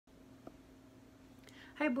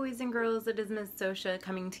Hi boys and girls, it is Miss Sosha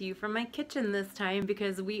coming to you from my kitchen this time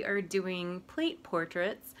because we are doing plate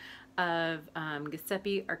portraits of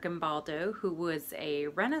Giuseppe Arcimboldo, who was a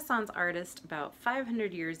Renaissance artist about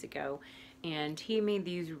 500 years ago, and he made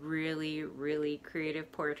these really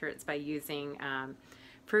creative portraits by using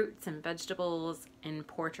fruits and vegetables in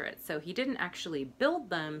portraits. So he didn't actually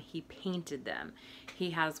build them, he painted them.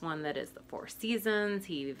 He has one that is the Four Seasons.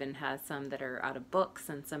 He even has some that are out of books,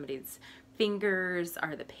 and somebody's fingers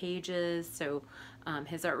are the pages. So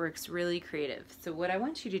his artwork's really creative. So what I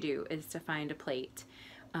want you to do is to find a plate,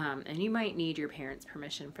 and you might need your parents'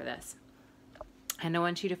 permission for this. And I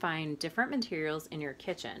want you to find different materials in your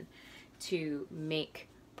kitchen to make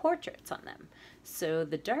portraits on them. So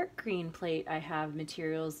the dark green plate, I have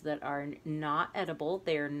materials that are not edible.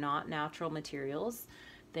 They are not natural materials.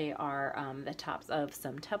 They are the tops of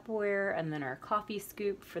some Tupperware, and then our coffee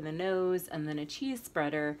scoop for the nose, and then a cheese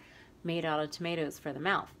spreader made out of tomatoes for the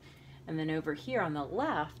mouth. And then over here on the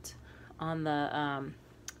left, on the,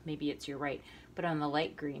 maybe it's your right, but on the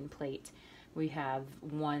light green plate, we have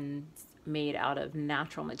one made out of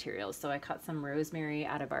natural materials. So I cut some rosemary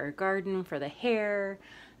out of our garden for the hair,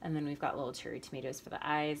 and then we've got little cherry tomatoes for the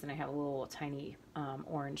eyes, and I have a little tiny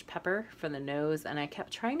orange pepper for the nose, and I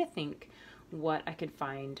kept trying to think what I could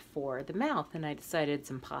find for the mouth, and I decided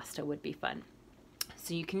some pasta would be fun.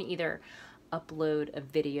 So you can either upload a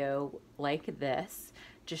video like this,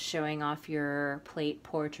 just showing off your plate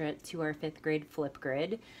portrait to our 5th grade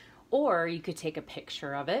Flipgrid, or you could take a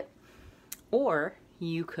picture of it, or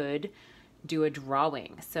you could do a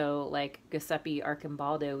drawing. So like Giuseppe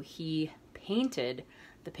Arcimboldo, he painted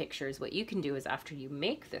the pictures. What you can do is, after you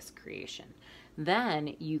make this creation,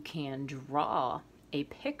 then you can draw a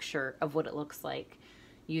picture of what it looks like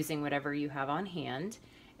using whatever you have on hand,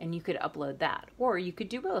 and you could upload that. Or you could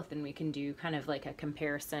do both, and we can do kind of like a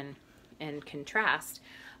comparison and contrast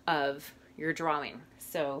of your drawing.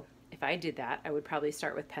 So if I did that, I would probably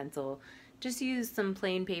start with pencil. Just use some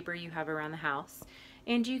plain paper you have around the house,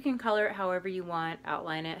 and you can color it however you want,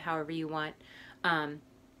 outline it however you want.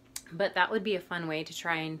 But that would be a fun way to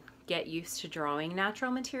try and get used to drawing natural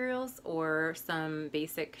materials or some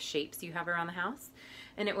basic shapes you have around the house.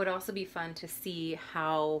 And it would also be fun to see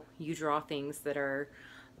how you draw things that are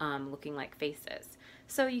looking like faces.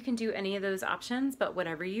 So you can do any of those options, but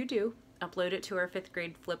whatever you do, upload it to our 5th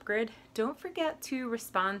grade Flipgrid. Don't forget to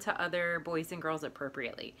respond to other boys and girls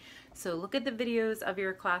appropriately. So look at the videos of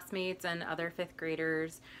your classmates and other 5th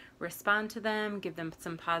graders, respond to them, give them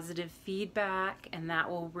some positive feedback, and that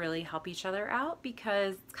will really help each other out,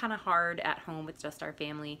 because it's kind of hard at home with just our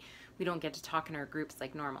family. We don't get to talk in our groups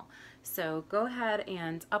like normal. So go ahead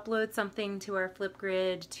and upload something to our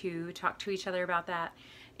Flipgrid to talk to each other about that,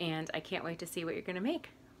 and I can't wait to see what you're going to make.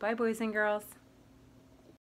 Bye boys and girls.